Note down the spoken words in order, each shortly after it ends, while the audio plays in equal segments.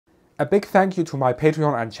A big thank you to my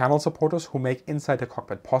Patreon and channel supporters who make Inside the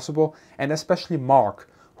Cockpit possible, and especially Mark,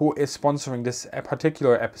 who is sponsoring this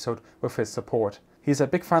particular episode with his support. He's a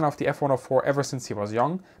big fan of the F-104 ever since he was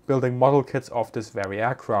young, building model kits of this very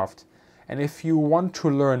aircraft. And if you want to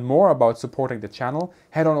learn more about supporting the channel,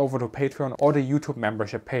 head on over to Patreon or the YouTube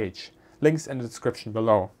membership page. Links in the description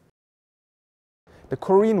below. The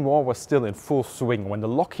Korean War was still in full swing when the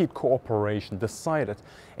Lockheed Corporation decided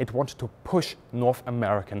it wanted to push North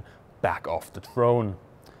American back off the throne.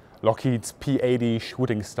 Lockheed's P-80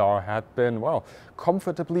 Shooting Star had been, well,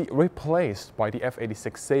 comfortably replaced by the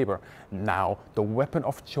F-86 Sabre, now the weapon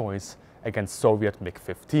of choice against Soviet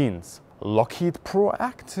MiG-15s. Lockheed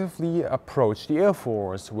proactively approached the Air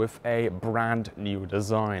Force with a brand new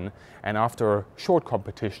design, and after short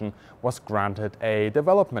competition was granted a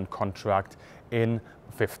development contract in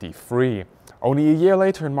 '53. Only a year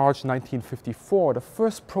later, in March 1954, the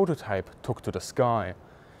first prototype took to the sky.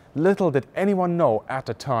 Little did anyone know at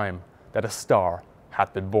the time that a star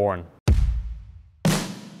had been born.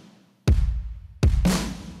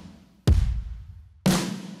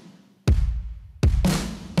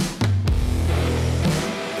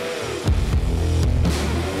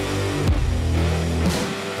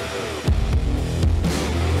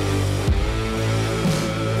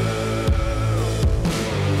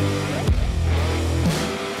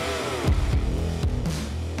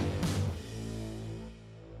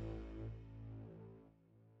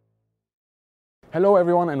 Hello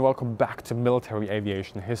everyone and welcome back to Military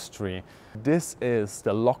Aviation History. This is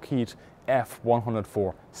the Lockheed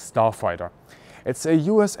F-104 Starfighter. It's a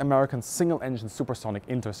US-American single-engine supersonic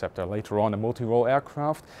interceptor, later on a multi-role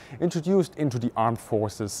aircraft, introduced into the armed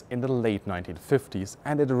forces in the late 1950s,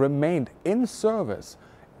 and it remained in service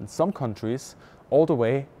in some countries all the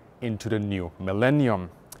way into the new millennium.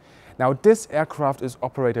 Now, this aircraft is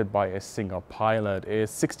operated by a single pilot, is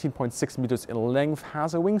 16.6 meters in length,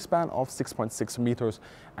 has a wingspan of 6.6 meters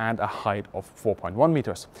and a height of 4.1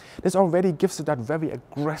 meters. This already gives it that very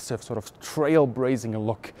aggressive sort of trailblazing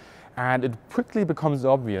look, and it quickly becomes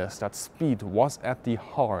obvious that speed was at the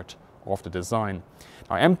heart of the design.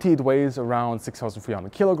 Now, empty, it weighs around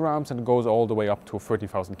 6,300 kilograms and goes all the way up to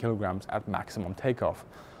 30,000 kilograms at maximum takeoff.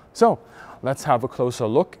 So, let's have a closer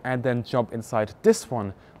look and then jump inside this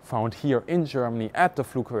one, found here in Germany at the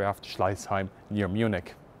Flugwerft Schleissheim near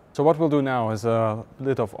Munich. So what we'll do now is a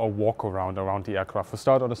bit of a walk around the aircraft. We'll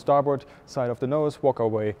start on the starboard side of the nose, walk our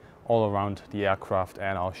way all around the aircraft,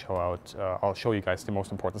 and I'll show you guys the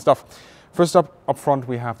most important stuff. First up front,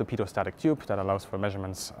 we have the pitot-static tube that allows for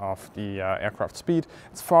measurements of the aircraft speed.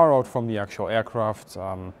 It's far out from the actual aircraft,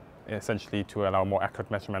 essentially to allow more accurate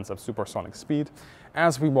measurements of supersonic speed.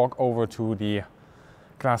 As we walk over to the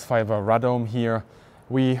glass fiber radome here,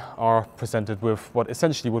 we are presented with what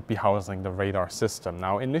essentially would be housing the radar system.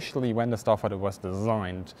 Now, initially when the Starfighter was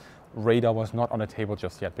designed, radar was not on the table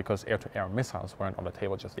just yet because air-to-air missiles weren't on the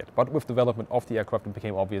table just yet. But with development of the aircraft, it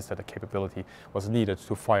became obvious that the capability was needed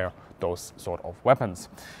to fire those sort of weapons.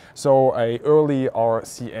 So an early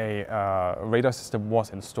RCA radar system was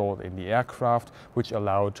installed in the aircraft, which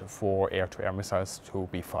allowed for air-to-air missiles to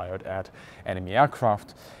be fired at enemy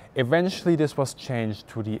aircraft. Eventually this was changed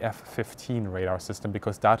to the F-15 radar system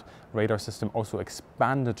because that radar system also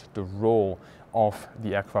expanded the role of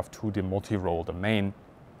the aircraft to the multi-role domain.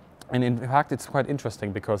 And in fact, it's quite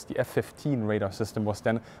interesting because the F-15 radar system was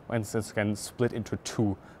then, for instance, again split into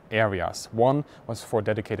two areas. One was for a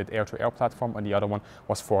dedicated air-to-air platform and the other one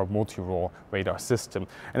was for a multi-role radar system.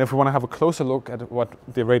 And if we want to have a closer look at what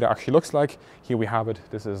the radar actually looks like, here we have it.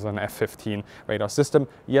 This is an F-15 radar system.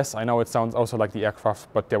 Yes, I know it sounds also like the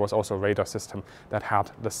aircraft, but there was also a radar system that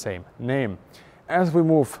had the same name. As we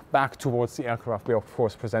move back towards the aircraft, we are of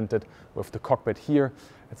course presented with the cockpit here.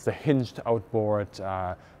 It's the hinged outboard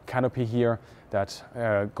canopy here that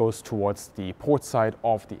goes towards the port side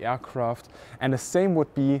of the aircraft. And the same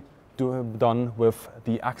would be done with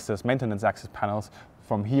the maintenance access panels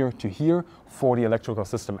from here to here for the electrical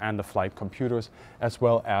system and the flight computers, as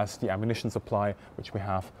well as the ammunition supply, which we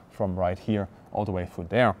have from right here all the way through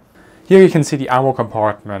there. Here you can see the ammo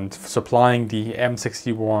compartment supplying the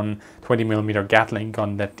M61 20mm Gatling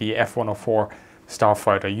gun that the F-104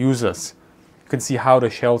 Starfighter uses. You can see how the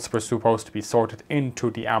shells were supposed to be sorted into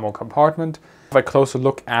the ammo compartment. Have a closer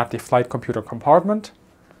look at the flight computer compartment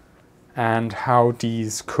and how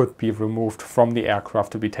these could be removed from the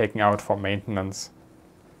aircraft to be taken out for maintenance.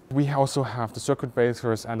 We also have the circuit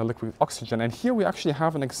breakers and the liquid oxygen, and here we actually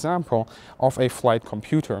have an example of a flight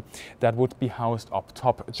computer that would be housed up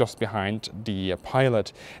top just behind the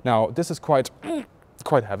pilot. Now this is quite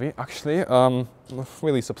heavy actually,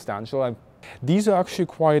 really substantial. I These are actually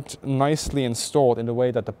quite nicely installed in the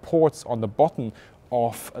way that the ports on the bottom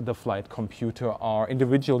of the flight computer are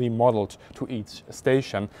individually modeled to each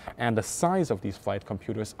station, and the size of these flight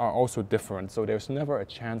computers are also different, so there's never a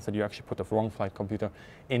chance that you actually put the wrong flight computer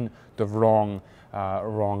in the wrong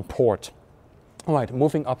port. All right,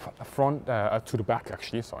 moving up front to the back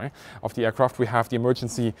actually, sorry, of the aircraft, we have the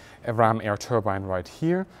emergency ram air turbine right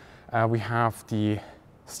here. We have the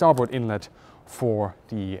starboard inlet for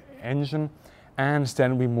the engine, and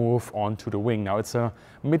then we move on to the wing. Now it's a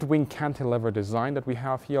mid-wing cantilever design that we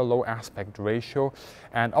have here, low aspect ratio,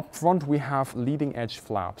 and up front we have leading edge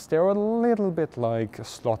flaps. They're a little bit like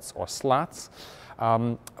slots or slats,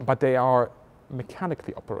 but they are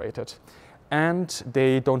mechanically operated, and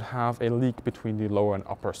they don't have a leak between the lower and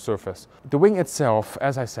upper surface. The wing itself,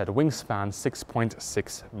 as I said, wingspan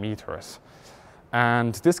 6.6 meters.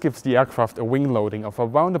 And this gives the aircraft a wing loading of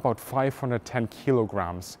around about 510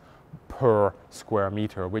 kilograms per square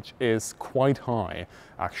meter, which is quite high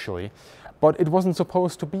actually. But it wasn't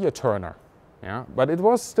supposed to be a turner, yeah? But it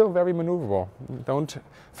was still very maneuverable. Don't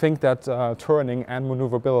think that turning and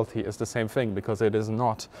maneuverability is the same thing, because it is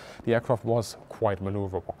not. The aircraft was quite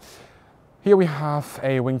maneuverable. Here we have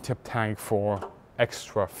a wingtip tank for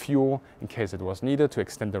extra fuel in case it was needed to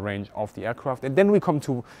extend the range of the aircraft. And then we come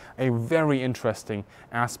to a very interesting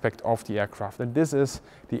aspect of the aircraft, and this is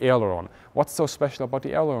the aileron. What's so special about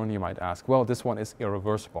the aileron, you might ask? Well, this one is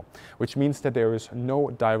irreversible, which means that there is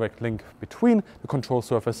no direct link between the control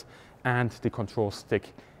surface and the control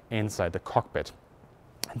stick inside the cockpit.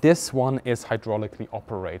 This one is hydraulically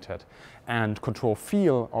operated, and control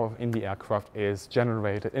feel in the aircraft is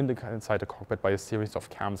generated inside the cockpit by a series of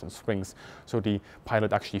cams and springs, so the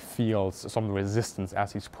pilot actually feels some resistance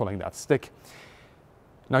as he's pulling that stick.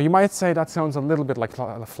 Now you might say that sounds a little bit like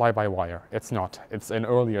fly-by-wire. It's not. It's an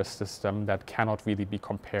earlier system that cannot really be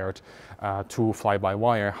compared to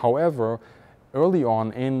fly-by-wire. However, early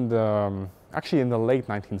on actually in the late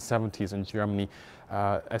 1970s in Germany,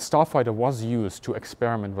 a Starfighter was used to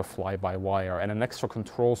experiment with fly-by-wire, and an extra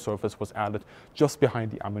control surface was added just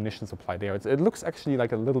behind the ammunition supply there. It looks actually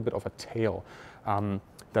like a little bit of a tail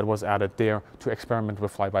that was added there to experiment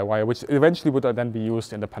with fly-by-wire, which eventually would then be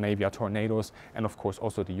used in the Panavia Tornadoes and of course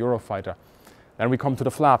also the Eurofighter. Then we come to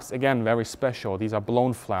the flaps. Again, very special. These are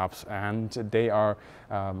blown flaps, and they are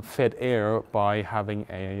fed air by having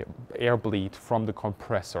an air bleed from the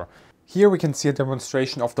compressor. Here we can see a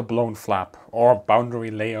demonstration of the blown flap, or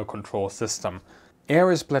boundary layer control system.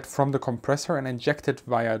 Air is bled from the compressor and injected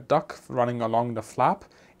via a duct running along the flap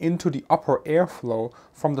into the upper airflow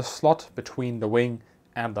from the slot between the wing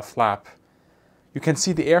and the flap. You can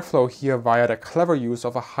see the airflow here via the clever use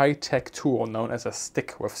of a high-tech tool known as a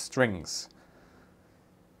stick with strings.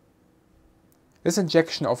 This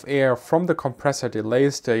injection of air from the compressor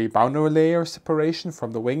delays the boundary layer separation from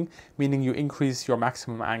the wing, meaning you increase your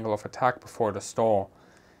maximum angle of attack before the stall.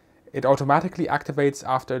 It automatically activates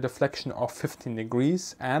after a deflection of 15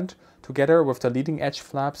 degrees and, together with the leading edge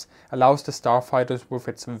flaps, allows the Starfighters with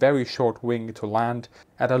its very short wing to land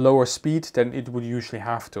at a lower speed than it would usually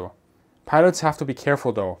have to. Pilots have to be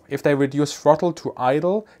careful though. If they reduce throttle to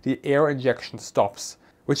idle, the air injection stops,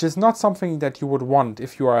 which is not something that you would want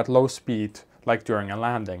if you are at low speed, like during a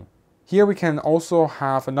landing. Here we can also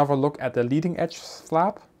have another look at the leading edge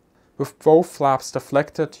flap. With both flaps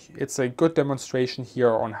deflected, it's a good demonstration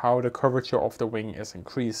here on how the curvature of the wing is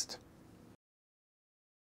increased.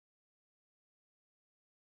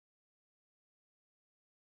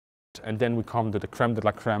 And then we come to the creme de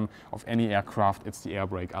la creme of any aircraft. It's the air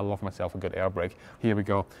brake. I love myself a good air brake. Here we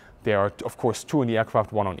go. There are of course two in the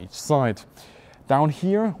aircraft, one on each side. Down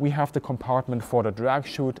here we have the compartment for the drag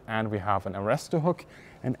chute, and we have an arrestor hook.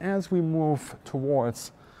 And as we move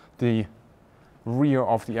towards the rear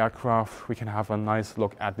of the aircraft, we can have a nice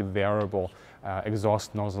look at the variable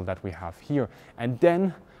exhaust nozzle that we have here. And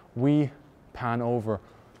then we pan over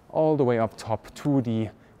all the way up top to the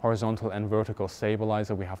horizontal and vertical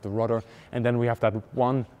stabilizer. We have the rudder, and then we have that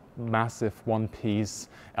one massive one-piece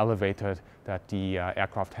elevator that the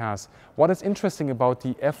aircraft has. What is interesting about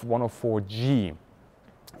the F-104G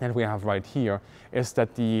that we have right here is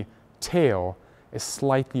that the tail is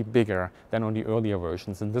slightly bigger than on the earlier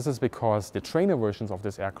versions, and this is because the trainer versions of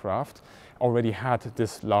this aircraft already had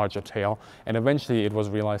this larger tail, and eventually it was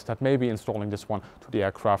realized that maybe installing this one to the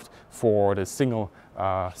aircraft for the single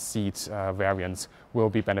seat variants will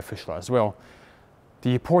be beneficial as well.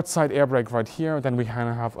 The port side air brake right here, then we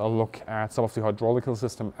can have a look at some of the hydraulical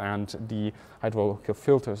system and the hydraulic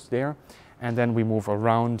filters there, and then we move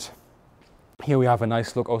around Here we have a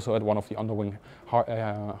nice look also at one of the underwing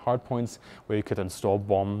hard points where you could install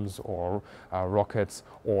bombs or rockets,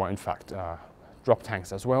 or in fact drop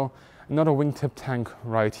tanks as well. Another wingtip tank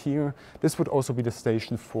right here. This would also be the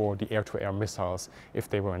station for the air-to-air missiles if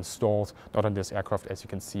they were installed, not on this aircraft as you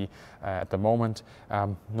can see at the moment.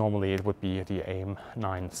 Normally it would be the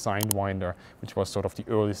AIM-9 Sidewinder, which was sort of the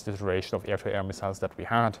earliest iteration of air-to-air missiles that we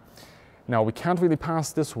had. Now we can't really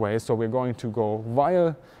pass this way, so we're going to go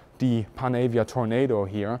via the Panavia Tornado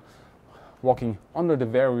here, walking under the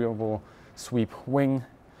variable sweep wing.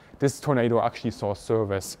 This Tornado actually saw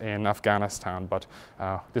service in Afghanistan, but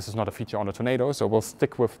this is not a feature on the Tornado, so we'll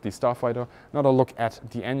stick with the Starfighter. Another look at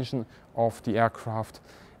the engine of the aircraft,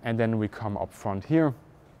 and then we come up front here.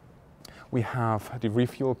 We have the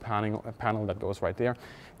refuel panel that goes right there.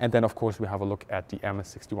 And then, of course, we have a look at the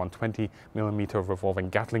M61 20mm revolving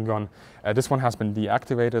Gatling gun. This one has been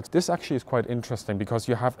deactivated. This actually is quite interesting because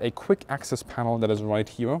you have a quick access panel that is right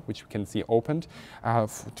here, which you can see opened,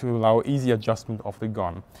 to allow easy adjustment of the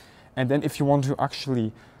gun. And then if you want to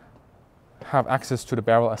actually have access to the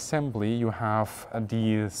barrel assembly, you have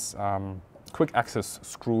these quick access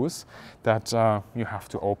screws that you have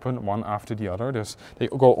to open one after the other. They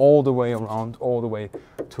go all the way around, all the way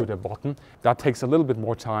to the bottom. That takes a little bit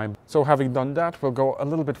more time. So having done that, we'll go a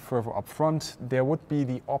little bit further up front. There would be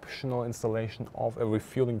the optional installation of a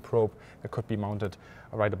refueling probe that could be mounted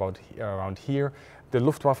right about around here. The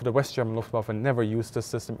Luftwaffe, the West German Luftwaffe, never used this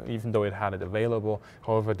system, even though it had it available.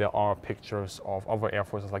 However, there are pictures of other air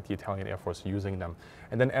forces, like the Italian Air Force, using them.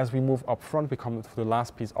 And then as we move up front, we come to the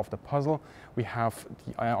last piece of the puzzle. We have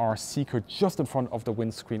the IR seeker just in front of the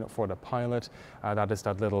windscreen for the pilot. That is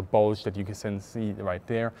that little bulge that you can see right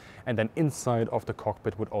there. And then inside of the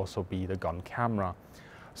cockpit would also be the gun camera.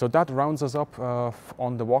 So that rounds us up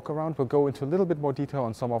on the walk around. We'll go into a little bit more detail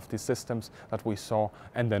on some of the systems that we saw,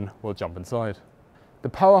 and then we'll jump inside. The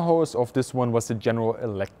powerhouse of this one was the General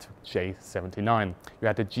Electric J79. You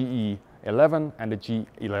had the GE11 and the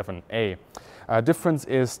G11A. Difference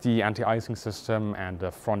is the anti-icing system and the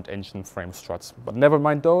front engine frame struts. But never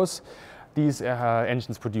mind those. These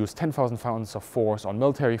engines produce 10,000 pounds of force on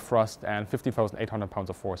military thrust and 50,800 pounds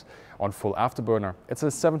of force on full afterburner. It's a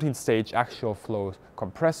 17-stage axial flow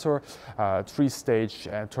compressor, 3-stage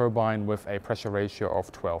turbine with a pressure ratio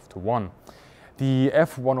of 12:1. The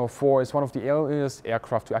F-104 is one of the earliest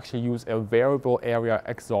aircraft to actually use a variable area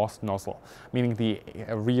exhaust nozzle, meaning the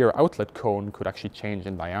rear outlet cone could actually change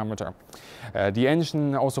in diameter. The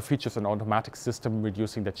engine also features an automatic system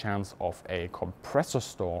reducing the chance of a compressor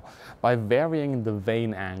stall by varying the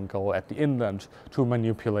vane angle at the inlet to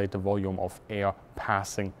manipulate the volume of air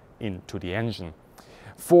passing into the engine.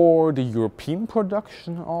 For the European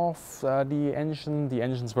production of the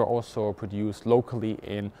engines were also produced locally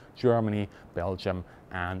in Germany, Belgium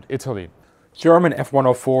and Italy. German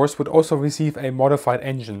F-104s would also receive a modified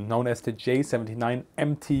engine known as the J79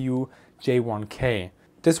 MTU J1K.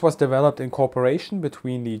 This was developed in cooperation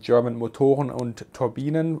between the German Motoren- und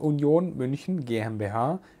Turbinen-Union München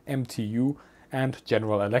GmbH, MTU, and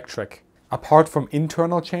General Electric. Apart from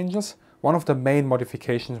internal changes, one of the main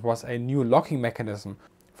modifications was a new locking mechanism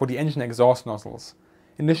for the engine exhaust nozzles.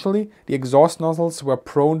 Initially, the exhaust nozzles were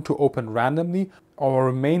prone to open randomly or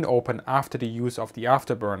remain open after the use of the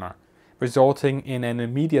afterburner, resulting in an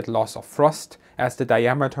immediate loss of thrust as the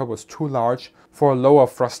diameter was too large for a lower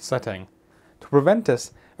thrust setting. To prevent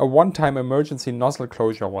this, a one-time emergency nozzle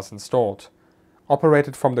closure was installed.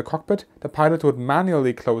 Operated from the cockpit, the pilot would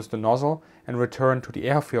manually close the nozzle and return to the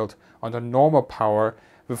airfield under normal power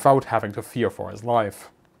without having to fear for his life.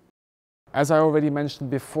 As I already mentioned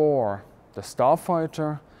before, the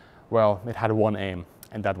Starfighter, well, it had one aim,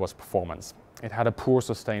 and that was performance. It had a poor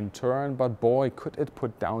sustained turn, but boy, could it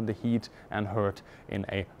put down the heat and hurt in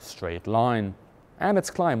a straight line. And its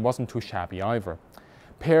climb wasn't too shabby either.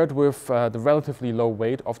 Paired with the relatively low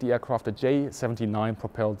weight of the aircraft, the J79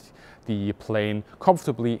 propelled the plane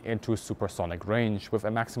comfortably into supersonic range with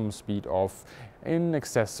a maximum speed of in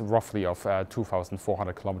excess roughly of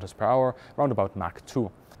 2,400 kilometers per hour, around about Mach 2.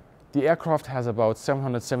 The aircraft has about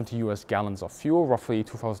 770 US gallons of fuel, roughly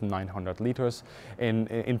 2,900 liters, in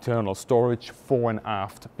internal storage fore and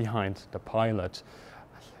aft behind the pilot.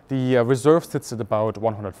 The reserve sits at about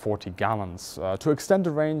 140 gallons. To extend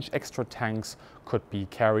the range, extra tanks could be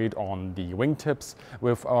carried on the wingtips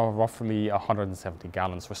with roughly 170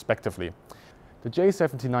 gallons respectively. The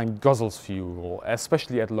J-79 guzzles fuel,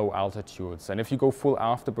 especially at low altitudes, and if you go full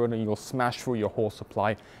afterburner, you'll smash through your whole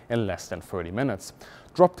supply in less than 30 minutes.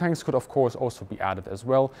 Drop tanks could of course also be added as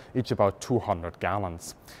well, each about 200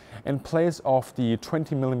 gallons. In place of the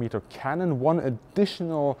 20mm cannon, one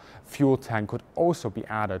additional fuel tank could also be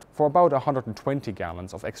added for about 120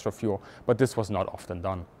 gallons of extra fuel, but this was not often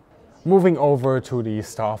done. Moving over to the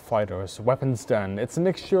Starfighters weapons then, it's a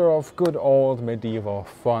mixture of good old medieval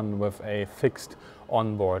fun with a fixed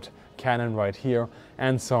onboard cannon right here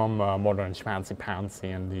and some modern schmancy-pantsy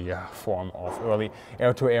in the form of early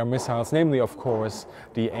air-to-air missiles, namely of course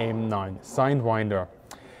the AIM-9 Sidewinder.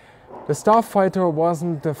 The Starfighter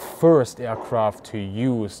wasn't the first aircraft to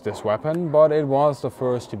use this weapon, but it was the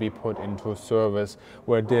first to be put into service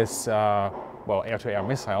where this air-to-air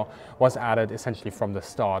missile was added essentially from the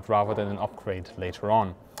start rather than an upgrade later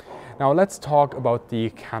on. Now let's talk about the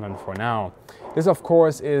cannon for now. This of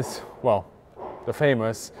course is, well, the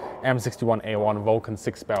famous M61A1 Vulcan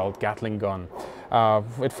 6-barreled Gatling gun.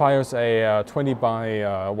 It fires a 20 by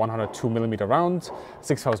 102mm round,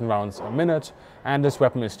 6,000 rounds a minute, and this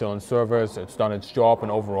weapon is still in service. It's done its job,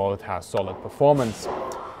 and overall it has solid performance.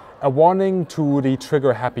 A warning to the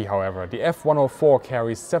trigger happy, however. The F-104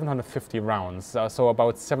 carries 750 rounds, so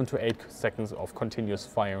about 7 to 8 seconds of continuous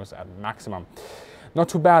fires at maximum. Not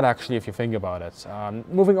too bad actually if you think about it.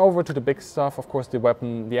 Moving over to the big stuff, of course the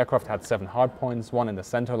aircraft had 7 hardpoints, 1 in the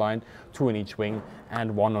center line, 2 in each wing,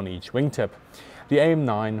 and 1 on each wingtip. The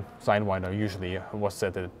AIM-9 Sidewinder usually was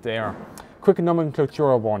set there. Quick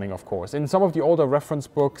nomenclature warning, of course. In some of the older reference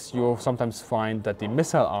books, you'll sometimes find that the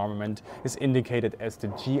missile armament is indicated as the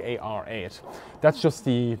GAR-8. That's just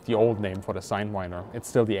the old name for the Sidewinder. It's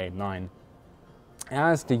still the AIM-9.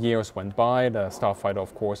 As the years went by, the Starfighter,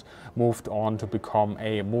 of course, moved on to become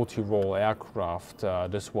a multi-role aircraft.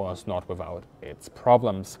 This was not without its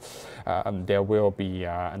problems. There will be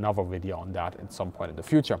another video on that at some point in the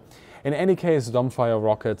future. In any case, dumbfire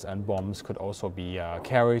rockets and bombs could also be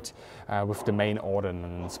carried with the main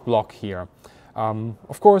ordnance block here.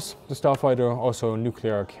 Of course, the Starfighter also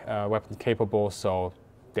nuclear weapon capable, so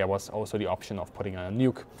there was also the option of putting a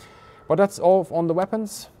nuke. But that's all on the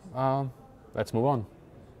weapons. Let's move on.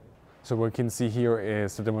 So what we can see here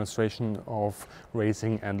is the demonstration of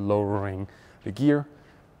raising and lowering the gear.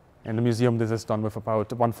 In the museum this is done with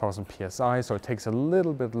about 1000 psi, so it takes a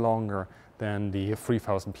little bit longer than the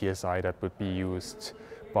 3000 psi that would be used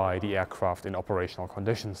by the aircraft in operational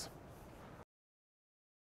conditions.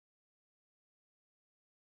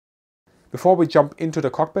 Before we jump into the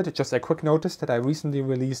cockpit, just a quick notice that I recently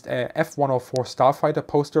released a F-104 Starfighter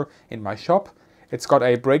poster in my shop. It's got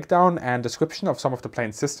a breakdown and description of some of the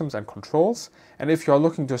plane's systems and controls, and if you're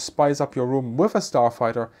looking to spice up your room with a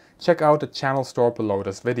Starfighter, check out the channel store below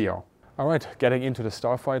this video. Alright, getting into the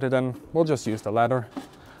Starfighter then, we'll just use the ladder,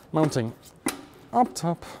 mounting up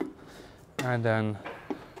top, and then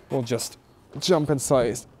we'll just jump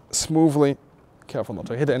inside smoothly, careful not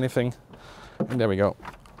to hit anything, and there we go.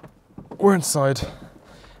 We're inside,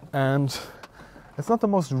 and it's not the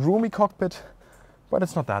most roomy cockpit, but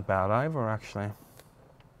it's not that bad either, actually.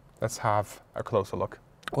 Let's have a closer look.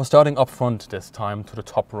 We're starting up front this time to the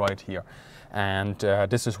top right here. And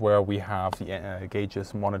this is where we have the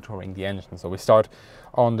gauges monitoring the engine. So we start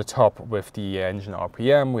on the top with the engine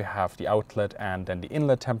RPM, we have the outlet and then the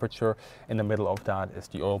inlet temperature. In the middle of that is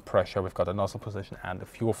the oil pressure, we've got the nozzle position and the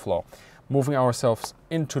fuel flow. Moving ourselves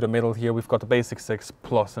into the middle here, we've got the basic 6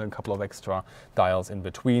 plus and a couple of extra dials in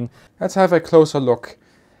between. Let's have a closer look.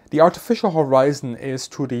 The artificial horizon is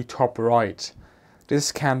to the top right.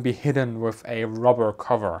 This can be hidden with a rubber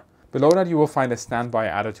cover. Below that you will find a standby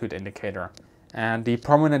attitude indicator. And the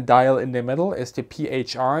prominent dial in the middle is the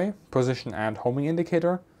PHI, position and homing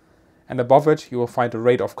indicator. And above it you will find the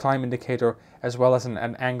rate of climb indicator as well as an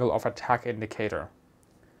angle of attack indicator.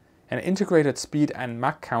 An integrated speed and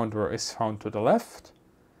Mach counter is found to the left,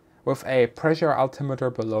 with a pressure altimeter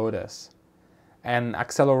below this. An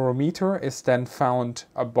accelerometer is then found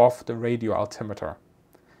above the radio altimeter.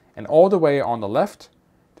 And all the way on the left,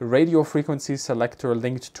 the radio frequency selector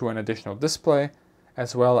linked to an additional display,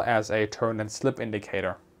 as well as a turn and slip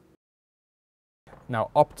indicator.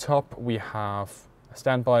 Now up top we have a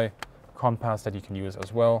standby compass that you can use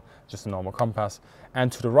as well, just a normal compass.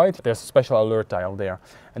 And to the right there's a special alert dial there.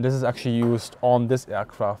 And this is actually used on this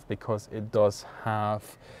aircraft because it does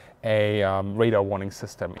have a radar warning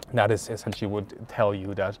system. That is essentially would tell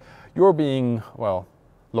you that you're being, well,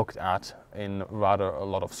 looked at in rather a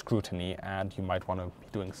lot of scrutiny and you might want to be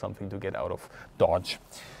doing something to get out of dodge.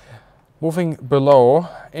 Moving below,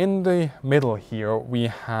 in the middle here we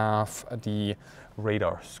have the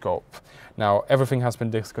radar scope. Now everything has been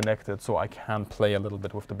disconnected, so I can play a little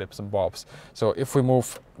bit with the bits and bobs. So if we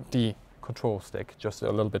move the control stick just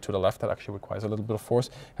a little bit to the left, that actually requires a little bit of force.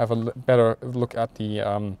 Have a better look at the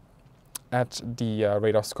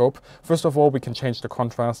radar scope. First of all, we can change the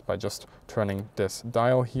contrast by just turning this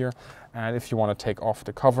dial here. And if you want to take off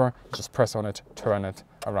the cover, just press on it, turn it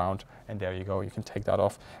around, and there you go. You can take that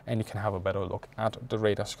off, and you can have a better look at the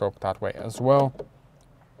radar scope that way as well.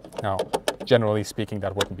 Now, generally speaking,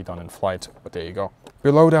 that wouldn't be done in flight, but there you go.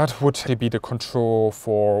 Below that would be the control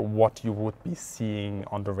for what you would be seeing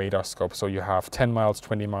on the radar scope. So you have 10 miles,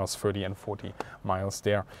 20 miles, 30 and 40 miles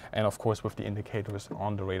there. And of course, with the indicators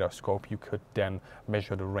on the radar scope, you could then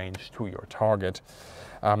measure the range to your target.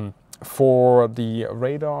 For the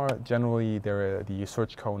radar, generally the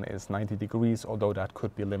search cone is 90 degrees, although that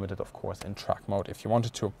could be limited, of course, in track mode if you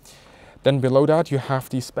wanted to. Then below that you have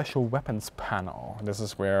the special weapons panel. This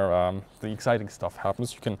is where the exciting stuff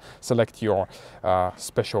happens. You can select your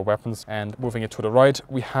special weapons, and moving it to the right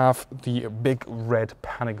we have the big red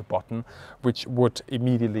panic button, which would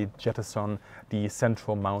immediately jettison the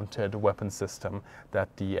central mounted weapon system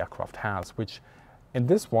that the aircraft has, which in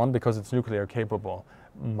this one, because it's nuclear capable,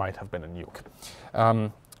 might have been a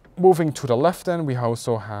nuke. Moving to the left then, we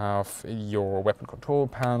also have your weapon control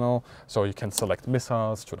panel. So you can select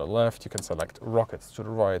missiles to the left, you can select rockets to the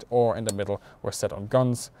right, or in the middle we're set on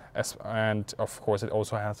guns. And of course it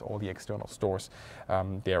also has all the external stores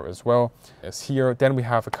there as well as here. Then we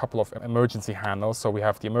have a couple of emergency handles. So we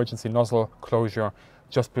have the emergency nozzle closure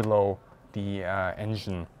just below the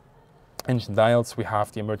engine dials. We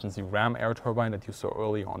have the emergency ram air turbine that you saw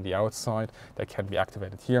earlier on the outside that can be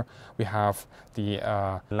activated here. We have the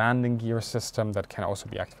landing gear system that can also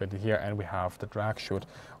be activated here, and we have the drag chute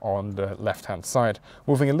on the left hand side.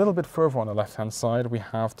 Moving a little bit further on the left hand side, we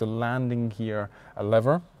have the landing gear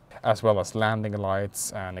lever, as well as landing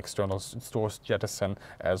lights and external stores jettison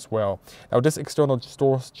as well. Now this external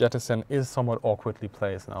stores jettison is somewhat awkwardly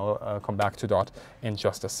placed, and I'll come back to that in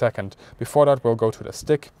just a second. Before that, we'll go to the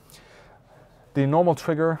stick. The normal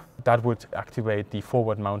trigger, that would activate the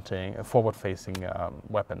forward-facing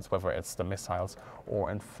weapons, whether it's the missiles or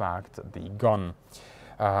in fact the gun.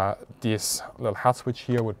 This little hat switch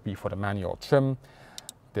here would be for the manual trim.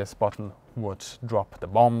 This button would drop the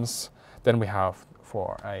bombs. Then we have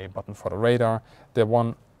a button for the radar. The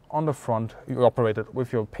one on the front, you operate it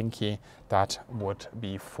with your pinky. That would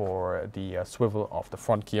be for the swivel of the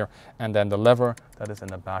front gear. And then the lever that is in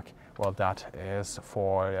the back, well, that is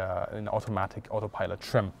for an automatic autopilot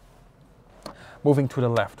trim. Moving to the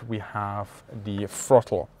left, we have the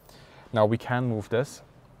throttle. Now we can move this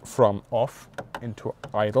from off into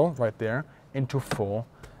idle right there, into full.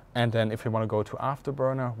 And then if you want to go to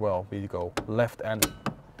afterburner, well, we go left and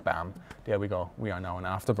bam, there we go. We are now in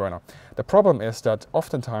afterburner. The problem is that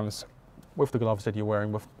oftentimes with the gloves that you're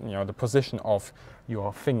wearing, with the position of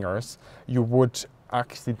your fingers, you would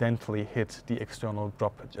accidentally hit the external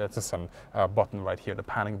drop jettison button right here, the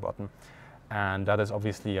panic button. And that is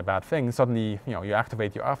obviously a bad thing. Suddenly, you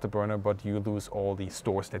activate your afterburner, but you lose all the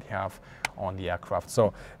stores that you have on the aircraft.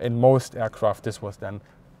 So in most aircraft, this was then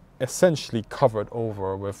essentially covered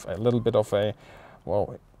over with a little bit of a,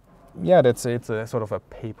 well, yeah, it's a sort of a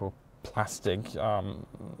paper plastic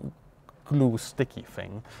glue sticky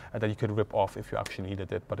thing that you could rip off if you actually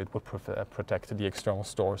needed it, but it would protect the external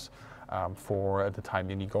stores for the time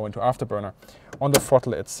you go into afterburner. On the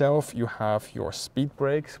throttle itself, you have your speed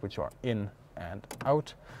brakes, which are in and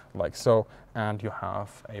out, like so, and you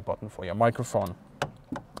have a button for your microphone.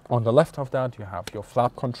 On the left of that, you have your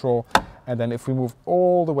flap control, and then if we move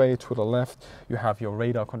all the way to the left, you have your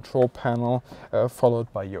radar control panel,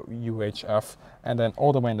 followed by your UHF, and then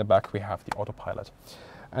all the way in the back, we have the autopilot.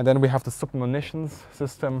 And then we have the submunitions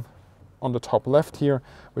system on the top left here,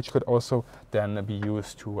 which could also then be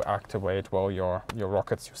used to activate, well, your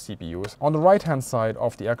rockets, your CPUs. On the right-hand side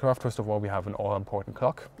of the aircraft, first of all, we have an all-important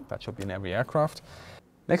clock. That should be in every aircraft.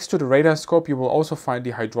 Next to the radar scope, you will also find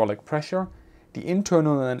the hydraulic pressure, the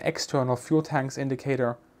internal and external fuel tanks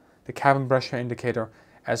indicator, the cabin pressure indicator,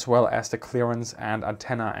 as well as the clearance and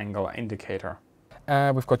antenna angle indicator.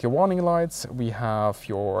 We've got your warning lights, we have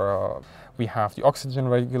the oxygen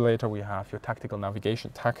regulator, we have your tactical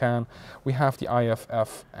navigation TACAN, we have the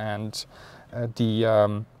IFF and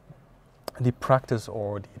the practice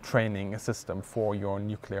or the training system for your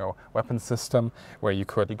nuclear weapon system, where you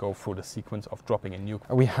could go through the sequence of dropping a nuke.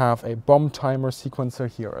 We have a bomb timer sequencer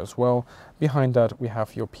here as well. Behind that we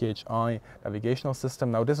have your PHI navigational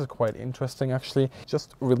system. Now this is quite interesting actually.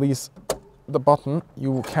 Just release the button,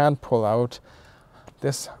 you can pull out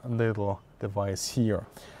this little device here.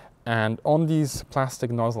 And on these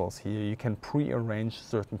plastic nozzles here, you can pre-arrange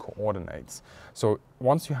certain coordinates. So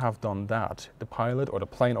once you have done that, the pilot or the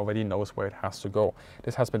plane already knows where it has to go.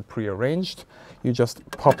 This has been pre-arranged. You just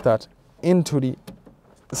pop that into the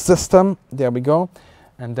system. There we go.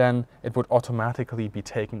 And then it would automatically be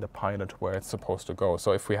taking the pilot where it's supposed to go.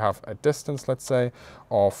 So if we have a distance, let's say,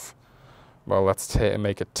 of, well, let's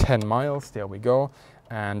make it 10 miles. There we go.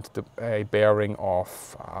 And a bearing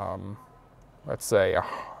of, let's say,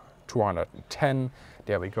 210,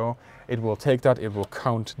 there we go. It will take that, it will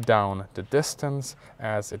count down the distance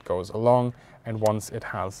as it goes along, and once it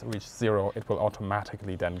has reached 0, it will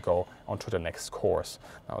automatically then go onto the next course.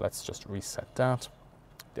 Now let's just reset that.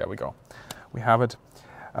 There we go. We have it.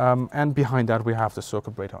 And behind that we have the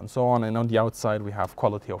circuit breaker and so on, and on the outside we have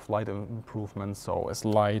quality of light improvements, so as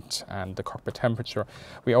light and the cockpit temperature.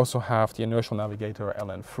 We also have the inertial navigator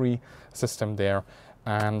Allan-free system there.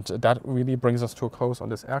 And that really brings us to a close on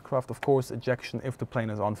this aircraft. Of course, ejection, if the plane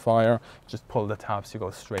is on fire, just pull the tabs, you go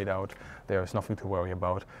straight out. There's nothing to worry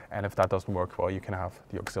about. And if that doesn't work well, you can have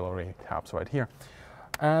the auxiliary tabs right here.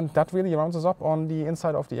 And that really rounds us up on the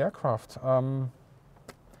inside of the aircraft.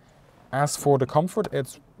 As for the comfort,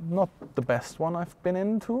 it's not the best one I've been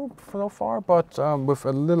into so far, but with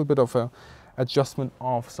a little bit of a adjustment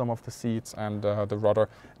of some of the seats and the rudder,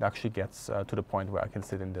 it actually gets to the point where I can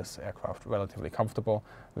sit in this aircraft relatively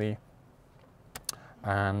comfortably.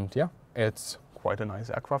 And yeah, it's quite a nice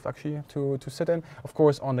aircraft actually to sit in. Of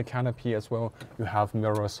course, on the canopy as well, you have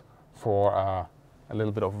mirrors for a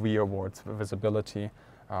little bit of rearwards visibility.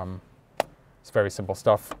 It's very simple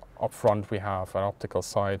stuff. Up front, we have an optical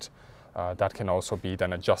sight. That can also be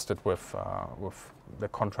then adjusted with the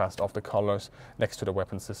contrast of the colors next to the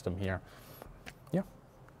weapon system here. Yeah,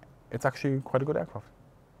 it's actually quite a good aircraft.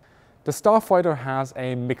 The Starfighter has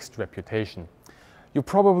a mixed reputation. You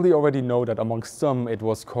probably already know that amongst some it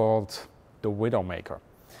was called the Widowmaker.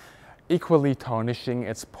 Equally tarnishing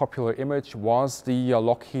its popular image was the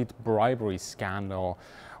Lockheed bribery scandal,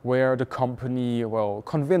 where the company, well,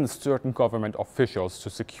 convinced certain government officials to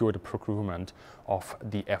secure the procurement of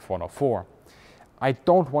the F-104. I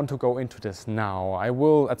don't want to go into this now. I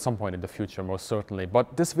will at some point in the future, most certainly,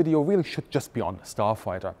 but this video really should just be on the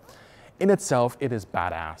Starfighter. In itself, it is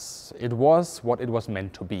badass. It was what it was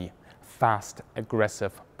meant to be. Fast,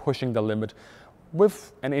 aggressive, pushing the limit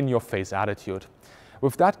with an in-your-face attitude.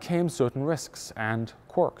 With that came certain risks and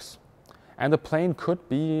quirks. And the plane could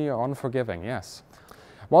be unforgiving, yes.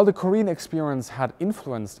 While the Korean experience had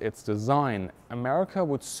influenced its design, America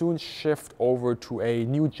would soon shift over to a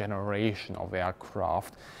new generation of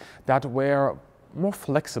aircraft that were more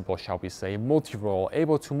flexible, shall we say, multi-role,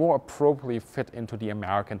 able to more appropriately fit into the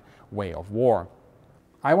American way of war.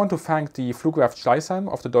 I want to thank the Flugwerft Schleissheim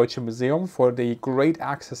of the Deutsches Museum for the great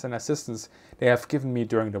access and assistance they have given me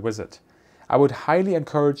during the visit. I would highly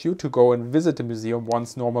encourage you to go and visit the museum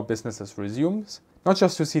once normal business resumes. Not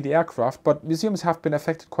just to see the aircraft, but museums have been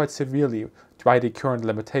affected quite severely by the current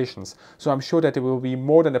limitations, so I'm sure that they will be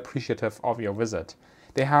more than appreciative of your visit.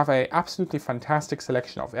 They have an absolutely fantastic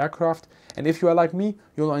selection of aircraft, and if you are like me,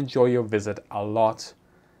 you'll enjoy your visit a lot.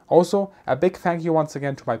 Also, a big thank you once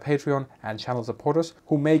again to my Patreon and channel supporters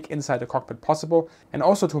who make Inside the Cockpit possible, and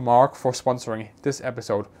also to Mark for sponsoring this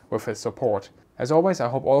episode with his support. As always, I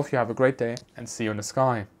hope all of you have a great day and see you in the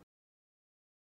sky.